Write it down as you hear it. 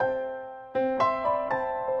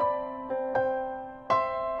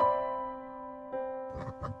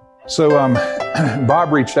So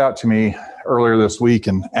Bob reached out to me earlier this week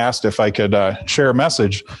and asked if I could share a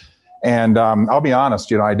message. And I'll be honest,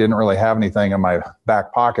 I didn't really have anything in my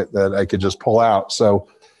back pocket that I could just pull out. So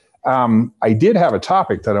I did have a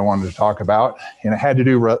topic that I wanted to talk about, and it had to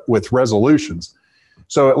do with resolutions.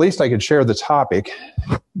 So at least I could share the topic.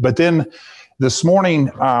 But then this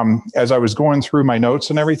morning, as I was going through my notes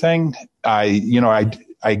and everything,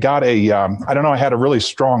 I got I had a really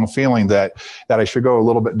strong feeling that I should go a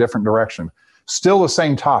little bit different direction. Still the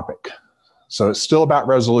same topic. So it's still about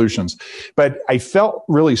resolutions. But I felt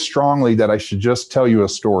really strongly that I should just tell you a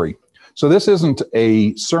story. So this isn't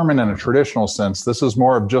a sermon in a traditional sense. This is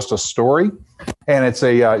more of just a story. And it's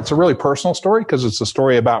a really personal story because it's a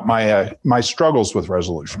story about my struggles with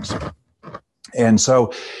resolutions. And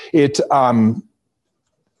so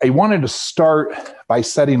I wanted to start by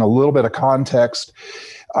setting a little bit of context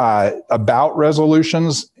about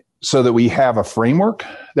resolutions so that we have a framework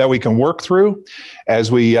that we can work through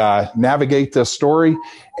as we navigate this story.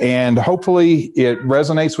 And hopefully it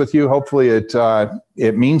resonates with you. Hopefully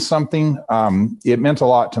it means something. It meant a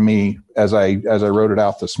lot to me as I wrote it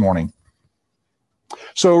out this morning.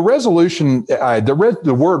 So resolution,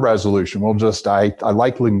 the word resolution, I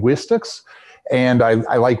like linguistics and I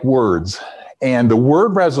like words. And the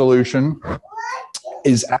word resolution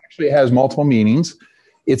has multiple meanings.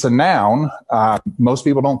 It's a noun. Most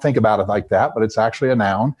people don't think about it like that, but it's actually a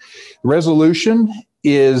noun. Resolution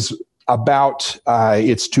is about,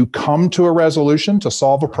 it's to come to a resolution, to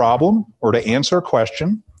solve a problem, or to answer a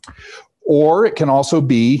question. Or it can also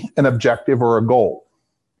be an objective or a goal.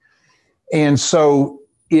 And so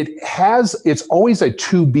it's always a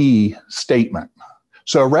to be statement.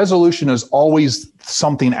 So a resolution is always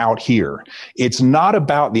something out here. It's not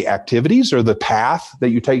about the activities or the path that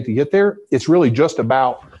you take to get there. It's really just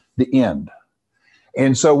about the end.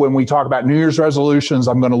 And so when we talk about New Year's resolutions,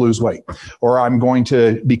 I'm going to lose weight, or I'm going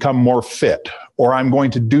to become more fit, or I'm going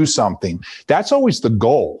to do something. That's always the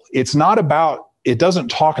goal. It doesn't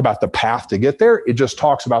talk about the path to get there. It just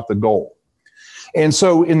talks about the goal. And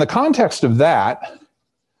so in the context of that,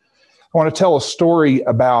 I want to tell a story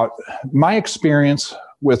about my experience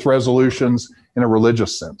with resolutions in a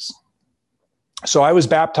religious sense. So I was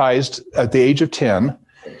baptized at the age of 10.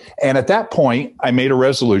 And at that point, I made a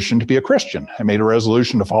resolution to be a Christian. I made a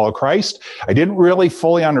resolution to follow Christ. I didn't really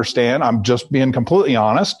fully understand. I'm just being completely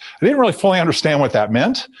honest. I didn't really fully understand what that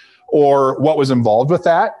meant or what was involved with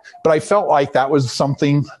that. But I felt like that was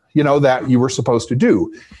something, that you were supposed to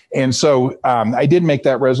do. And so I did make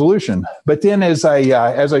that resolution. But then as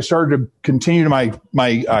I started to continue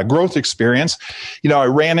my growth experience, I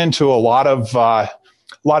ran into a lot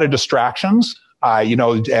of distractions.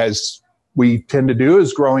 As we tend to do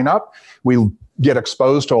as growing up, we get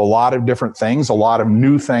exposed to a lot of different things, a lot of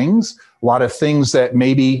new things, a lot of things that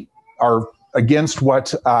maybe are against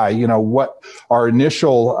what our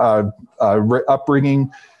initial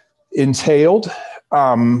upbringing entailed.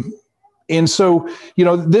 And so,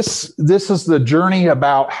 this is the journey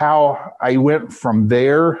about how I went from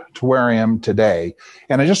there to where I am today.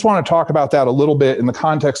 And I just want to talk about that a little bit in the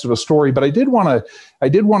context of a story, but I did want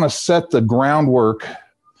to set the groundwork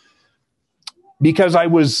because I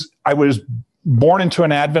was born into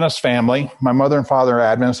an Adventist family. My mother and father are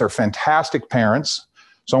Adventists. They're fantastic parents.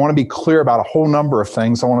 So I want to be clear about a whole number of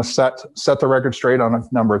things. I want to set the record straight on a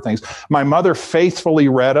number of things. My mother faithfully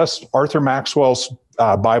read us Arthur Maxwell's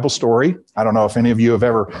Bible story. I don't know if any of you have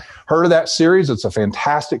ever heard of that series. It's a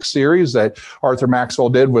fantastic series that Arthur Maxwell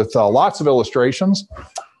did with lots of illustrations.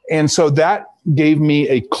 And so that gave me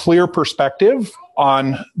a clear perspective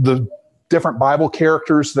on the different Bible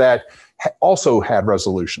characters that also had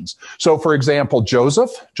resolutions. So for example,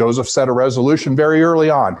 Joseph set a resolution very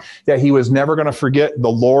early on that he was never going to forget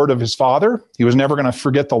the Lord of his father. He was never going to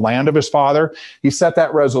forget the land of his father. He set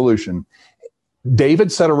that resolution.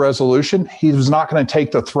 David set a resolution. He was not going to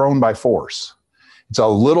take the throne by force. It's a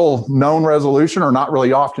little known resolution, or not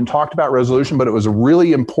really often talked about resolution, but it was a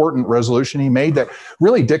really important resolution he made that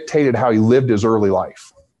really dictated how he lived his early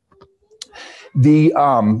life.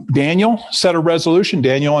 Daniel set a resolution.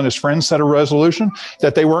 Daniel and his friends set a resolution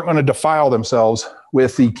that they weren't going to defile themselves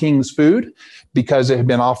with the king's food because it had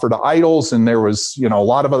been offered to idols, and there was, a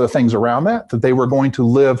lot of other things around that they were going to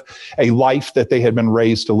live a life that they had been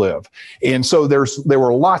raised to live. And so there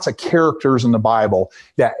were lots of characters in the Bible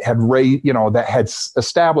that had that had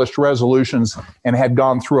established resolutions and had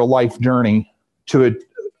gone through a life journey to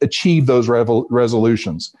achieve those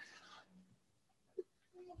resolutions.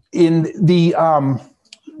 In the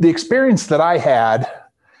experience that I had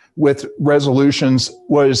with resolutions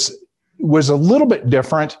was a little bit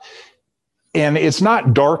different And it's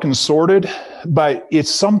not dark and sordid, but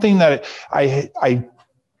it's something that I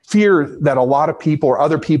fear that a lot of people or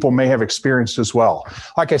other people may have experienced as well.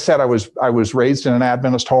 Like I said, I was raised in an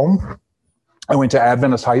Adventist home. I went to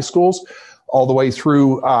Adventist high schools all the way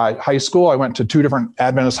through high school. I went to 2 different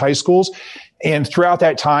Adventist high schools. And throughout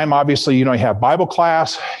that time, obviously, you have Bible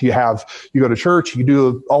class, you go to church, you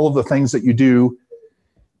do all of the things that you do.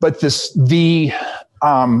 But the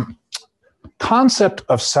concept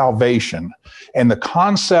of salvation and the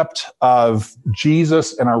concept of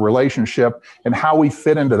Jesus and our relationship and how we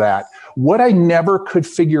fit into that, what I never could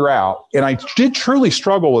figure out, and I did truly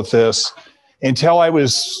struggle with this until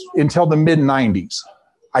the mid-90s.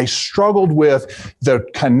 I struggled with the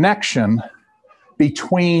connection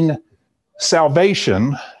between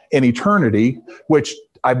salvation and eternity, which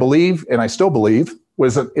I believe, and I still believe,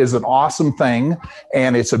 is an awesome thing,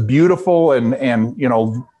 and it's a beautiful and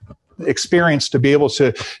experience to be able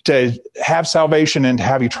to have salvation and to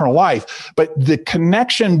have eternal life. But the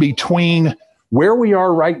connection between where we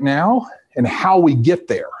are right now and how we get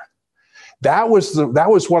there, that was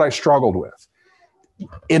what I struggled with.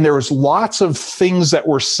 And there was lots of things that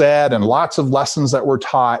were said and lots of lessons that were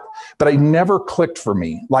taught, but I never clicked for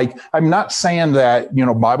me. Like, I'm not saying that,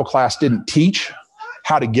 Bible class didn't teach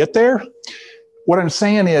how to get there. What I'm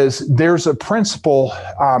saying is there's a principle.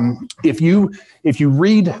 If you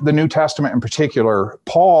read the New Testament in particular,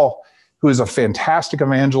 Paul, who is a fantastic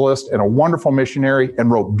evangelist and a wonderful missionary and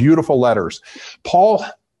wrote beautiful letters. Paul,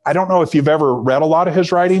 I don't know if you've ever read a lot of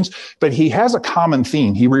his writings, but he has a common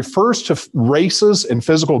theme. He refers to races and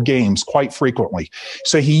physical games quite frequently.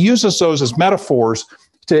 So he uses those as metaphors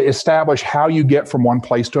to establish how you get from one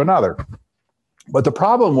place to another. But the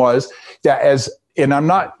problem was that and I'm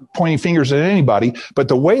not pointing fingers at anybody, but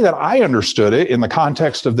the way that I understood it in the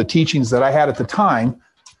context of the teachings that I had at the time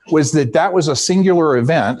was that was a singular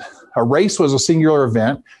event. A race was a singular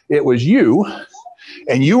event. It was you,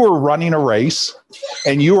 and you were running a race,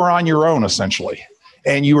 and you were on your own, essentially.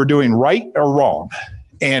 And you were doing right or wrong.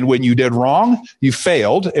 And when you did wrong, you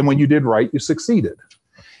failed. And when you did right, you succeeded.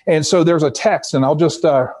 And so there's a text, and I'll just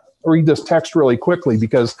read this text really quickly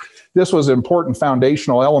because this was an important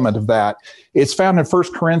foundational element of that. It's found in 1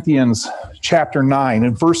 Corinthians chapter 9.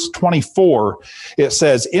 In verse 24, it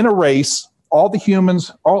says, in a race, all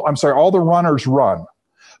the runners run,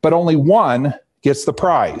 but only one gets the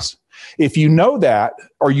prize. If you know that,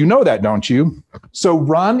 don't you? So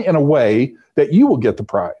run in a way that you will get the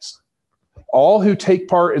prize. All who take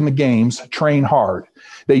part in the games train hard.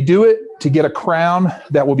 They do it to get a crown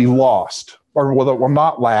that will be lost, or that will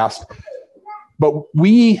not last. But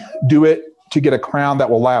we do it to get a crown that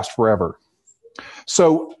will last forever.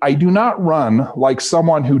 So I do not run like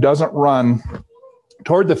someone who doesn't run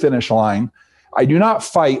toward the finish line. I do not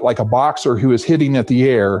fight like a boxer who is hitting at the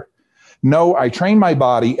air. No, I train my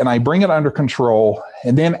body and I bring it under control.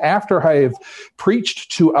 And then after I have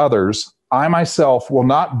preached to others, I myself will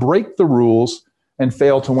not break the rules and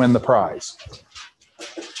fail to win the prize.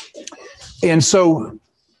 And so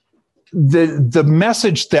the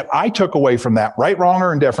message that I took away from that, right, wrong,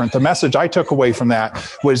 or indifferent, the message I took away from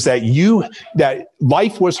that was that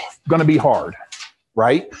life was going to be hard,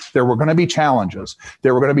 right? There were going to be challenges.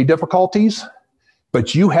 There were going to be difficulties,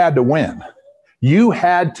 but you had to win. You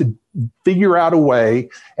had to figure out a way,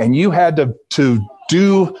 and you had to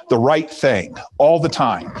do the right thing all the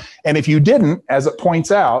time. And if you didn't, as it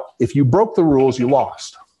points out, if you broke the rules, you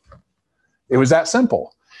lost. It was that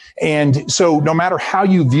simple. And so no matter how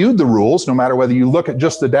you viewed the rules, no matter whether you look at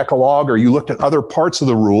just the Decalogue or you looked at other parts of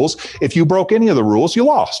the rules, if you broke any of the rules, you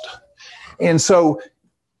lost. And so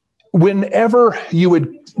whenever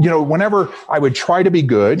I would try to be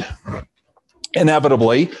good,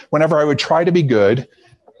 inevitably, whenever I would try to be good,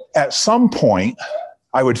 at some point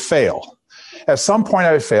I would fail. At some point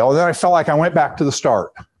I would fail, and then I felt like I went back to the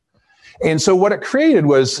start. And so what it created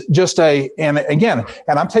was and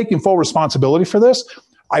I'm taking full responsibility for this.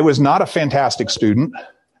 I was not a fantastic student.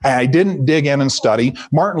 I didn't dig in and study.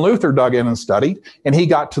 Martin Luther dug in and studied, and he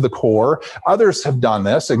got to the core. Others have done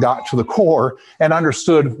this and got to the core and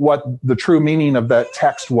understood what the true meaning of that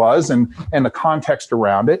text was and the context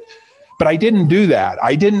around it. But I didn't do that.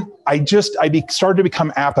 I started to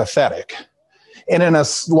become apathetic. And in a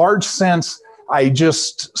large sense, I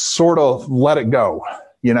just sort of let it go,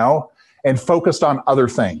 and focused on other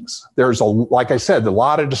things. There's like I said, a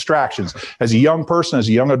lot of distractions. As a young person, as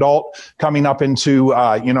a young adult, coming up into,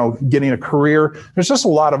 getting a career, there's just a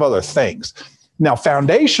lot of other things. Now,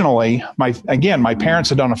 foundationally, my parents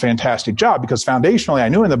had done a fantastic job because foundationally, I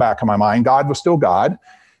knew in the back of my mind, God was still God.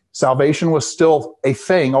 Salvation was still a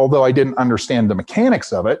thing, although I didn't understand the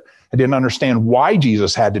mechanics of it. I didn't understand why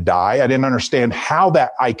Jesus had to die. I didn't understand how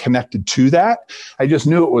that I connected to that. I just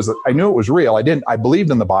knew it was real. I believed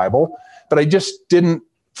in the Bible, but I just didn't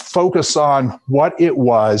focus on what it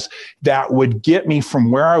was that would get me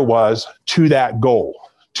from where I was to that goal,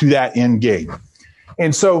 to that end game.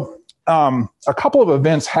 And so, a couple of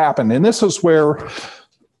events happened, and this is where,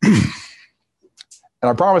 and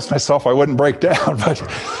I promised myself I wouldn't break down, but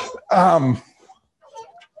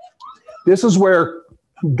this is where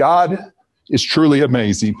God is truly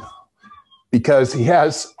amazing, because he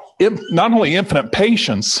has not only infinite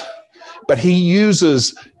patience, but he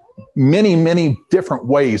uses many, many different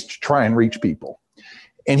ways to try and reach people.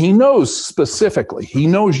 And he knows specifically, he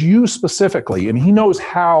knows you specifically, and he knows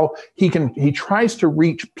how he tries to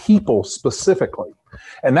reach people specifically.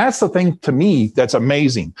 And that's the thing to me that's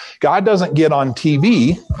amazing. God doesn't get on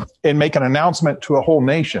TV and make an announcement to a whole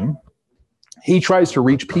nation. He tries to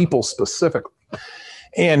reach people specifically.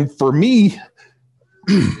 And for me,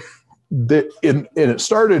 it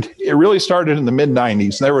really started in the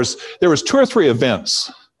mid-90s. There was 2 or 3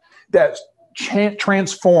 events that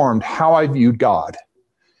transformed how I viewed God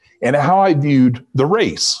and how I viewed the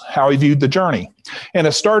race, how I viewed the journey. And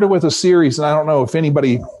it started with a series, and I don't know if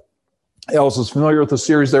anybody else is familiar with the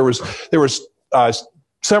series. There was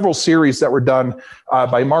several series that were done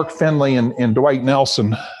by Mark Finley and Dwight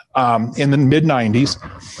Nelson in the mid-90s.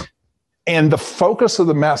 And the focus of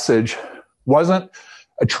the message wasn't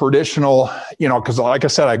a traditional, because like I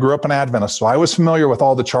said, I grew up an Adventist, so I was familiar with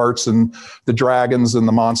all the charts and the dragons and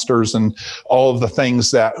the monsters and all of the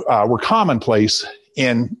things that were commonplace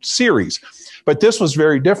in series. But this was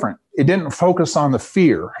very different. It didn't focus on the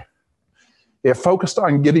fear. It focused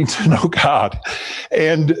on getting to know God.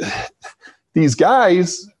 And these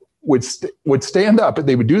guys would stand up and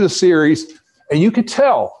they would do the series, and you could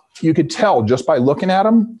tell just by looking at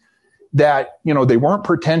them that, they weren't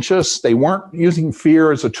pretentious. They weren't using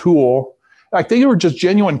fear as a tool. Like, they were just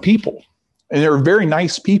genuine people, and they were very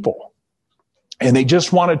nice people. And they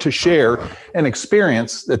just wanted to share an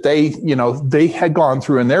experience that they had gone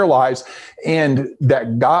through in their lives, and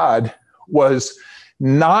that God was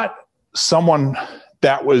not someone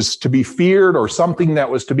that was to be feared or something that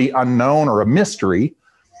was to be unknown or a mystery,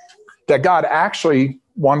 that God actually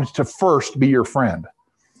wanted to first be your friend.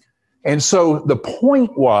 And so the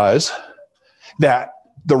point was that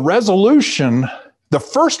the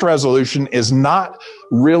first resolution is not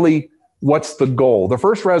really what's the goal. The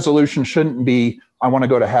first resolution shouldn't be, I want to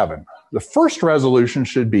go to heaven. The first resolution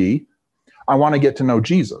should be, I want to get to know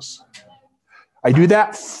Jesus. I do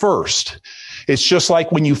that first. It's just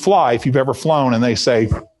like when you fly, if you've ever flown, and they say,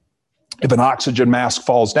 if an oxygen mask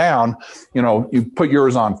falls down, you put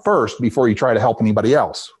yours on first before you try to help anybody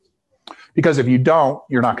else. Because if you don't,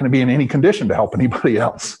 you're not going to be in any condition to help anybody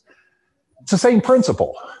else. It's the same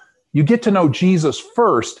principle. You get to know Jesus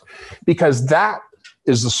first, because that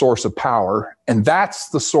is the source of power. And that's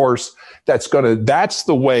the source that's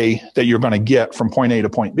the way that you're going to get from point A to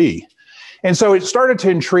point B. And so it started to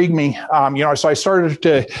intrigue me, so I started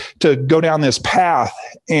to go down this path,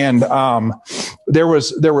 and there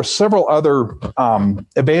were several other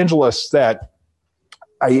evangelists that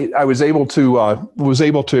I was able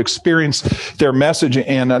to experience their message.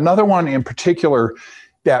 And another one in particular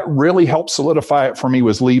that really helped solidify it for me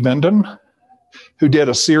was Lee Vindon, who did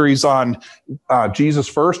a series on Jesus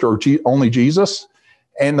First, or Only Jesus.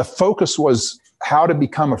 And the focus was how to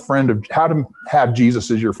become how to have Jesus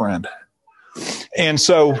as your friend. And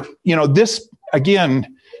so, this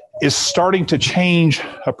again is starting to change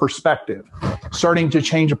a perspective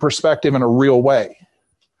in a real way.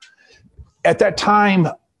 At that time,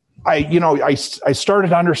 I started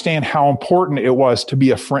to understand how important it was to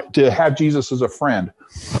be a friend, to have Jesus as a friend.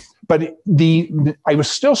 But I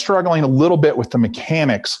was still struggling a little bit with the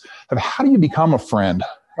mechanics of how do you become a friend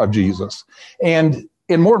of Jesus. And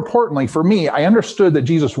more importantly, for me, I understood that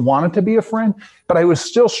Jesus wanted to be a friend, but I was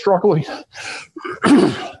still struggling.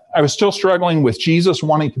 I was still struggling with Jesus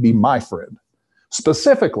wanting to be my friend.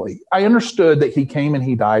 Specifically, I understood that he came and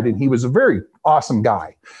he died, and he was a very awesome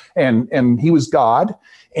guy. And he was God,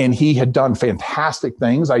 and he had done fantastic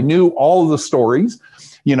things. I knew all of the stories,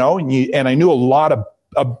 and I knew a lot of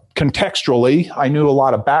contextually, I knew a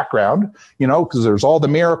lot of background, because there's all the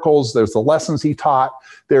miracles, there's the lessons he taught,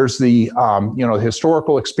 there's the,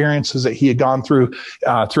 historical experiences that he had gone through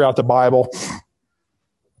throughout the Bible.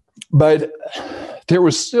 But I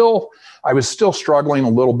was still struggling a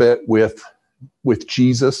little bit with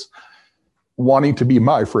Jesus wanting to be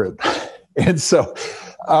my friend. And so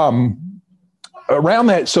around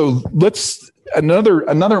that, so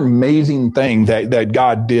another amazing thing that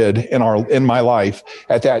God did in my life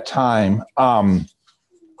at that time,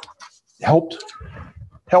 helped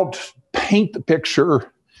paint the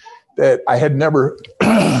picture that I had never,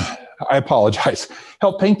 I apologize,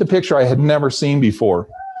 helped paint the picture I had never seen before.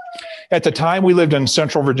 At the time, we lived in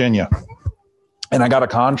Central Virginia, and I got a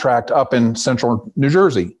contract up in Central New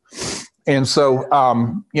Jersey. And so,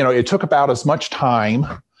 it took about as much time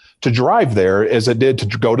to drive there as it did to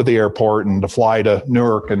go to the airport and to fly to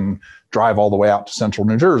Newark and drive all the way out to Central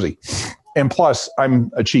New Jersey. And plus,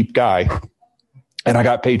 I'm a cheap guy, and I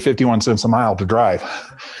got paid 51 cents a mile to drive,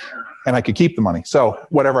 and I could keep the money. So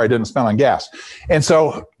whatever I didn't spend on gas. And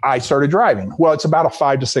so I started driving. Well, it's about a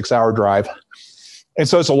 5 to 6 hour drive. And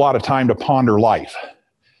so it's a lot of time to ponder life.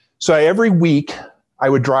 So every week I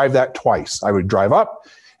would drive that twice. I would drive up,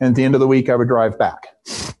 and at the end of the week, I would drive back.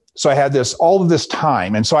 So I had all of this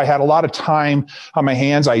time. And so I had a lot of time on my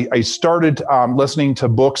hands. I started listening to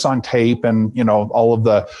books on tape and, all of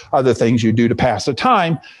the other things you do to pass the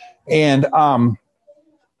time. And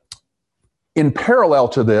in parallel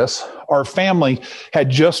to this, our family had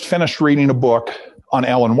just finished reading a book on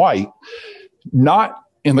Ellen White, not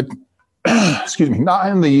in the,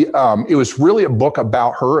 it was really a book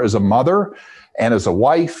about her as a mother and as a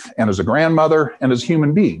wife and as a grandmother and as a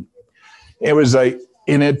human being. It was it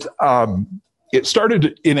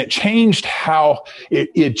changed how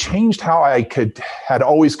I had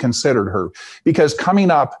always considered her, because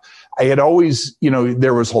coming up, I had always,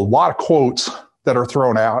 there was a lot of quotes that are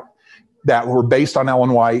thrown out that were based on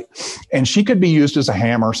Ellen White, and she could be used as a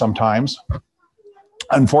hammer sometimes,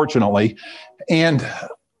 unfortunately. And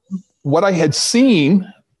what I had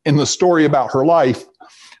seen in the story about her life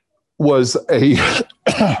was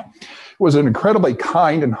was an incredibly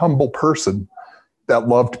kind and humble person that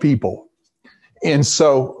loved people. And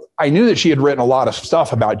so I knew that she had written a lot of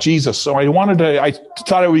stuff about Jesus. So I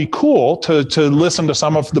thought it would be cool to listen to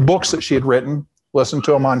some of the books that she had written, listen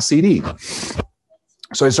to them on CD.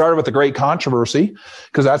 So I started with The Great Controversy,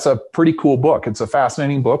 because that's a pretty cool book. It's a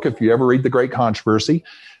fascinating book. If you ever read The Great Controversy,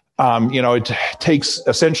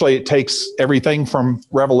 it takes everything from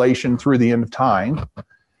Revelation through the end of time.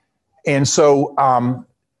 And so,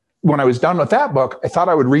 when I was done with that book, I thought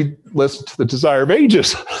I would listen to The Desire of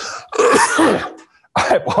Ages. I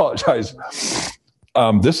apologize.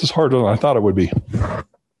 This is harder than I thought it would be.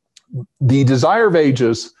 The Desire of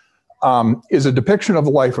Ages is a depiction of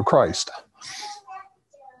the life of Christ.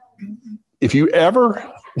 If you ever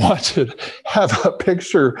want to have a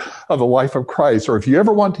picture of the life of Christ, or if you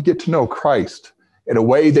ever want to get to know Christ in a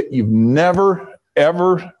way that you've never,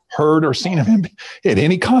 ever heard or seen of him in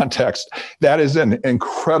any context, that is an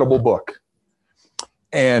incredible book.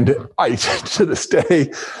 And to this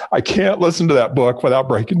day, I can't listen to that book without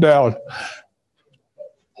breaking down.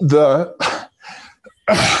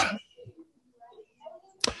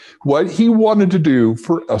 What he wanted to do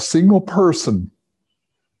for a single person,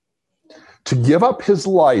 to give up his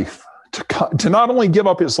life, to not only give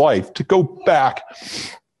up his life, to go back,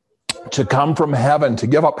 to come from heaven, to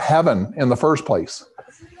give up heaven in the first place,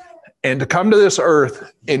 and to come to this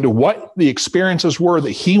earth, and to what the experiences were that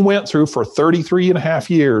he went through for 33 and a half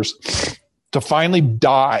years, to finally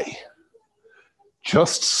die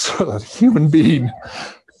just so that a human being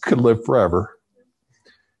could live forever,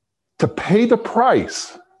 to pay the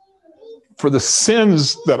price for the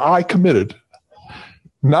sins that I committed,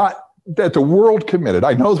 not that the world committed.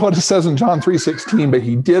 I know what it says in John 3:16, but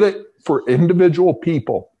he did it for individual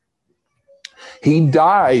people. He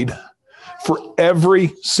died for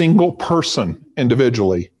every single person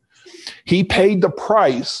individually. He paid the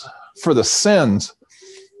price for the sins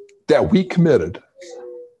that we committed.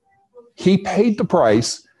 He paid the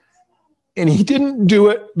price, and he didn't do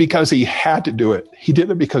it because he had to do it. He did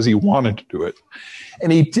it because he wanted to do it.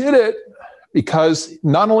 And he did it because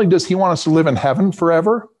not only does he want us to live in heaven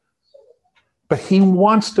forever, but he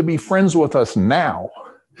wants to be friends with us now.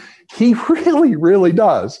 He really, really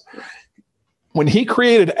does. When he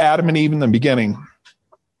created Adam and Eve in the beginning,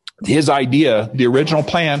 his idea, the original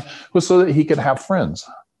plan, was so that he could have friends.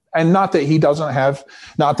 And not that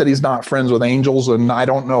he's not friends with angels, and I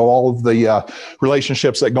don't know all of the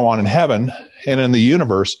relationships that go on in heaven and in the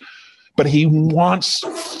universe, but he wants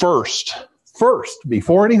first,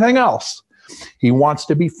 before anything else, he wants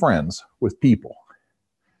to be friends with people.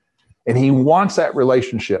 And he wants that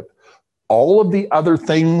relationship. All of the other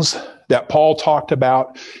things that Paul talked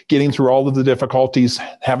about, getting through all of the difficulties,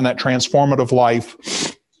 having that transformative life,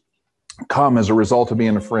 come as a result of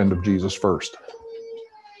being a friend of Jesus first.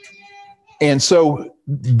 And so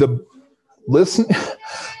listening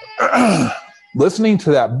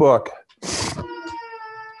to that book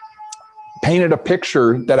painted a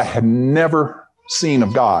picture that I had never seen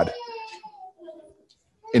of God.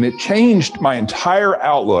 And it changed my entire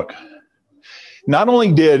outlook. Not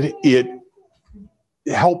only did it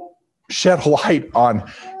help shed light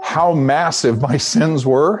on how massive my sins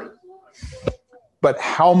were, but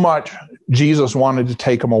how much Jesus wanted to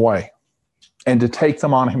take them away and to take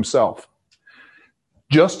them on himself,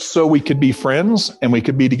 just so we could be friends and we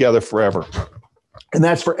could be together forever. And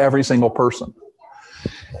that's for every single person.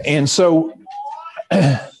 And so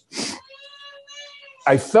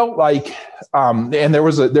I felt like, and there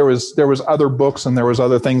was other books and there was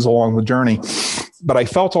other things along the journey, but I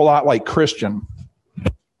felt a lot like Christian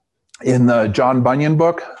in the John Bunyan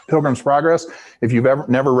book, Pilgrim's Progress. If you've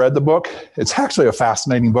never read the book, it's actually a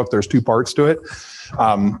fascinating book. There's 2 parts to it.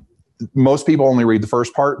 Most people only read the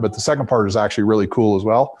first part, but the second part is actually really cool as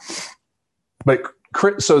well. But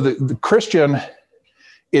so the Christian,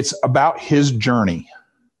 it's about his journey.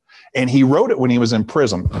 And he wrote it when he was in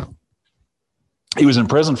prison. He was in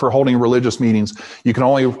prison for holding religious meetings. You can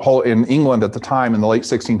only hold, in England at the time, in the late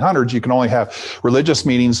 1600s, you can only have religious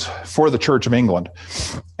meetings for the Church of England.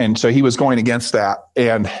 And so he was going against that.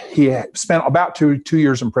 And he spent about two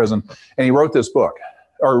years in prison. And he wrote this book,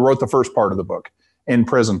 or wrote the first part of the book in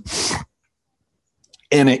prison.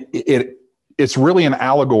 And it's really an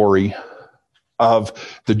allegory of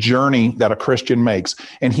the journey that a Christian makes.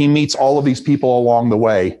 And he meets all of these people along the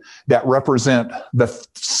way that represent the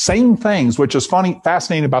same things, which is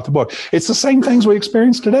fascinating about the book. It's the same things we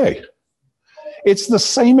experience today. It's the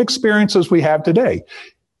same experiences we have today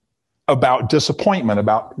about disappointment,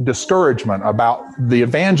 about discouragement, about the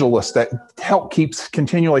evangelist that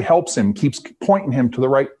continually helps him, keeps pointing him to the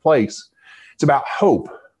right place. It's about hope.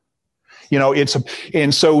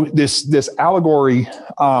 And so this allegory,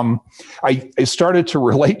 I started to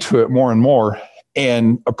relate to it more and more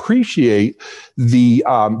and appreciate the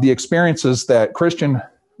experiences that Christian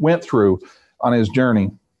went through on his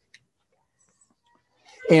journey.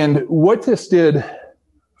 And what this did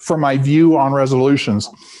for my view on resolutions,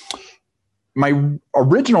 my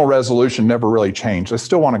original resolution never really changed. I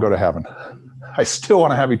still want to go to heaven. I still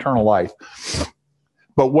want to have eternal life.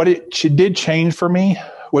 But what it did change for me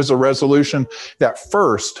was a resolution that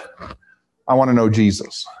first, I want to know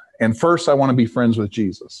Jesus. And first, I want to be friends with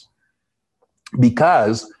Jesus.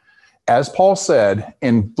 Because, as Paul said,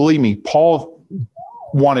 and believe me, Paul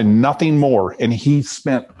wanted nothing more, and he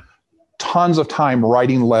spent tons of time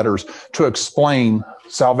writing letters to explain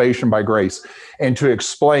salvation by grace and to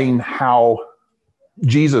explain how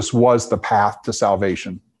Jesus was the path to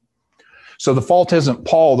salvation. So the fault isn't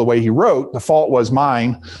Paul the way he wrote. The fault was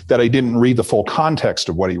mine that I didn't read the full context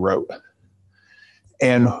of what he wrote.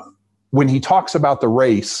 And when he talks about the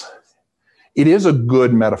race, it is a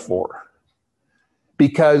good metaphor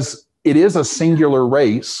because it is a singular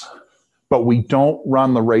race, but we don't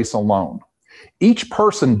run the race alone. Each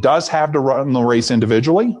person does have to run the race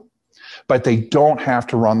individually, but they don't have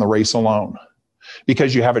to run the race alone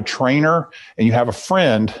because you have a trainer and you have a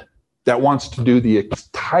friend that wants to do the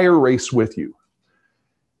entire race with you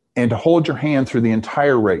and to hold your hand through the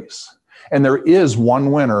entire race. And there is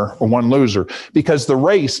one winner or one loser because the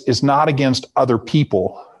race is not against other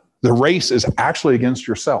people. The race is actually against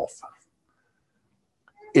yourself.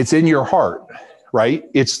 It's in your heart, right?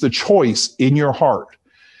 It's the choice in your heart.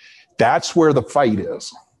 That's where the fight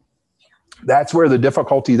is. That's where the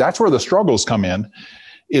difficulty, that's where the struggles come in,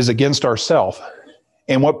 is against ourselves.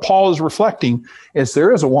 And what Paul is reflecting is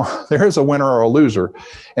there is a winner or a loser,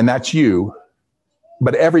 and that's you.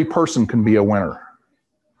 But every person can be a winner.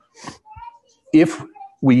 If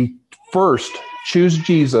we first choose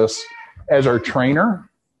Jesus as our trainer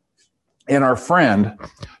and our friend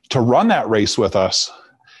to run that race with us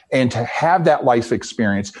and to have that life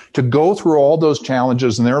experience, to go through all those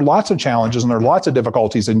challenges, and there are lots of challenges and there are lots of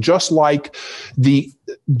difficulties. And just like the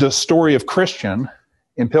story of Christian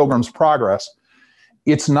in Pilgrim's Progress,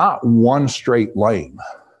 it's not one straight lane.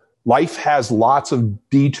 Life has lots of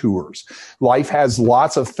detours. Life has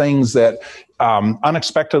lots of things that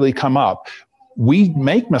unexpectedly come up. We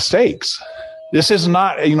make mistakes. This is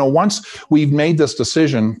not, once we've made this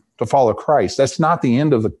decision to follow Christ, that's not the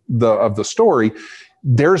end of the story.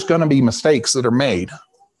 There's going to be mistakes that are made.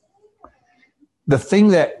 The thing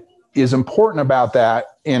that is important about that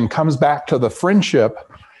and comes back to the friendship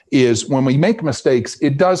is when we make mistakes,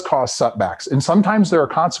 it does cause setbacks. And sometimes there are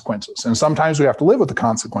consequences, and sometimes we have to live with the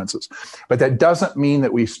consequences. But that doesn't mean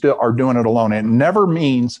that we still are doing it alone. It never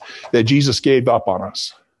means that Jesus gave up on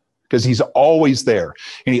us, because he's always there.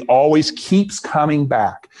 And he always keeps coming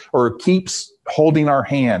back or keeps holding our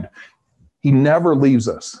hand. He never leaves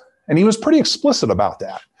us. And he was pretty explicit about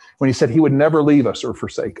that when he said he would never leave us or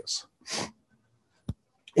forsake us.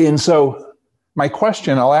 And so my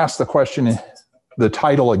question, I'll ask the question, the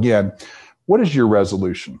title again, what is your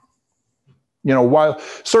resolution? You know, while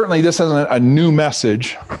certainly this isn't a new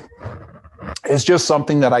message, it's just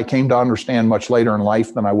something that I came to understand much later in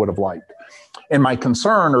life than I would have liked. And my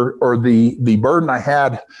concern or the burden I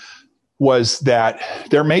had was that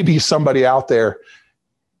there may be somebody out there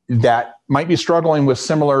that might be struggling with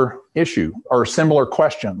similar issue or similar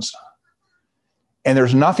questions. And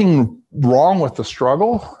there's nothing wrong with the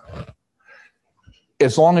struggle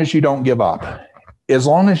as long as you don't give up. As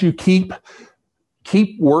long as you keep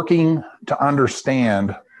working to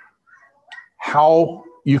understand how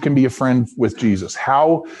you can be a friend with Jesus,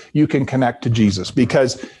 how you can connect to Jesus,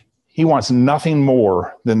 because he wants nothing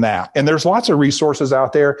more than that. And there's lots of resources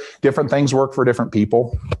out there. Different things work for different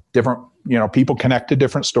people. People connect to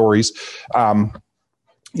different stories.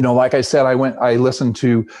 Like I said, I listened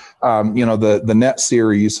to, the NET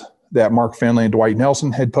series that Mark Finley and Dwight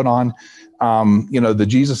Nelson had put on, the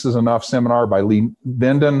Jesus is Enough seminar by Lee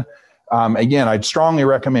Benden. Again, I'd strongly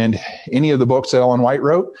recommend any of the books that Ellen White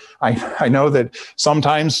wrote. I know that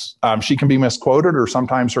sometimes she can be misquoted or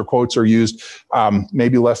sometimes her quotes are used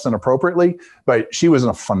maybe less than appropriately, but she was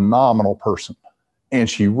a phenomenal person and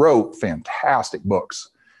she wrote fantastic books.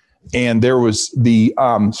 And there was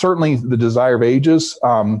certainly The Desire of Ages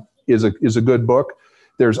is a good book.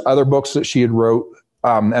 There's other books that she had wrote.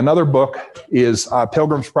 Another book is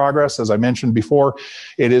Pilgrim's Progress. As I mentioned before,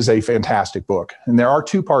 it is a fantastic book. And there are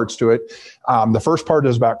two parts to it. The first part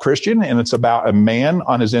is about Christian, and it's about a man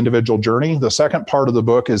on his individual journey. The second part of the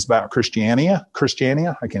book is about Christiania.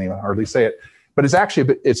 I can't even hardly say it. But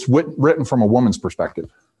it's written from a woman's perspective.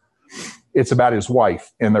 It's about his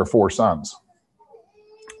wife and their 4 sons.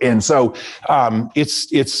 And so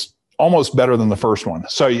it's almost better than the first one.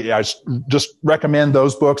 So I just recommend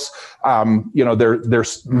those books.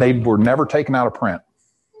 They were never taken out of print.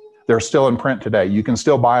 They're still in print today. You can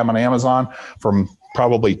still buy them on Amazon from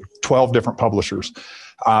probably 12 different publishers.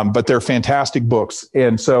 But they're fantastic books.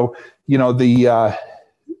 And so, the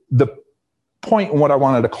point and what I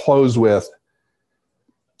wanted to close with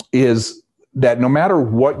is that no matter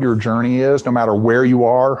what your journey is, no matter where you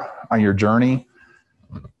are on your journey,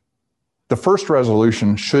 the first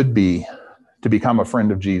resolution should be to become a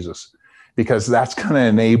friend of Jesus, because that's going to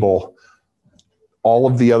enable all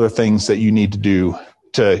of the other things that you need to do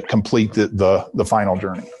to complete the final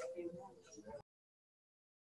journey.